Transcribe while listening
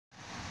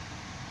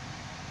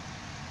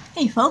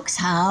Hey folks,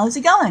 how's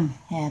it going?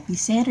 Happy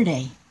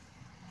Saturday.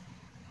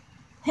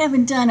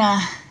 Haven't done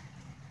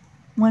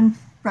one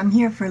from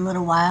here for a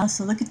little while,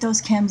 so look at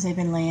those chems they've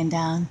been laying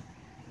down.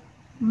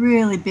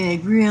 Really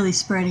big, really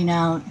spreading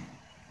out.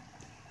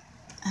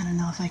 I don't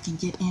know if I can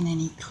get in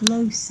any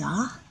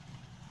closer,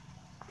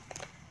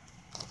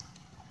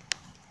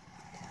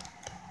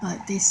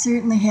 but they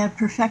certainly have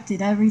perfected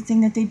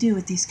everything that they do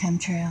with these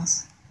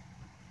chemtrails.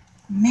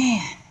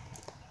 Man,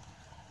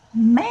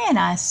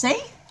 I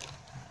say.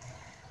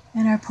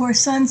 And our poor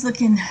sun's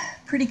looking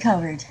pretty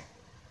covered.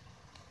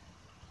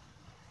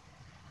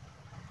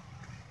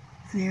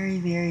 Very,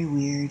 very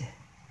weird.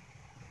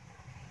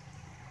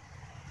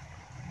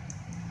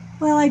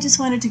 Well, I just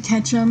wanted to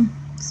catch them,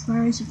 as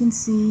far as you can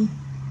see.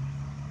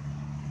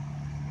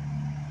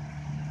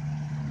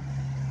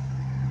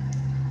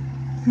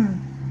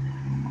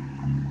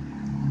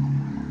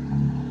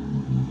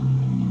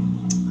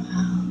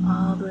 Wow,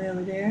 all the way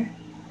over there.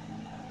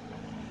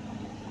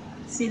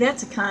 See,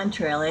 that's a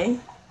contrail, eh?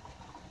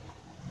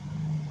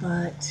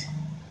 But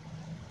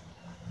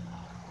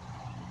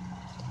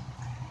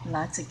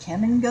lots of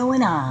chemming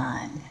going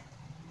on.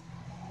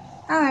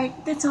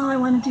 Alright, that's all I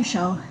wanted to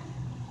show.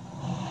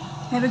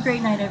 Have a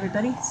great night,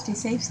 everybody. Stay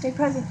safe, stay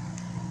present.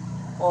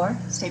 Or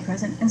stay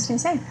present and stay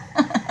safe.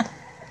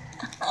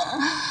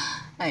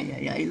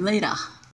 Later.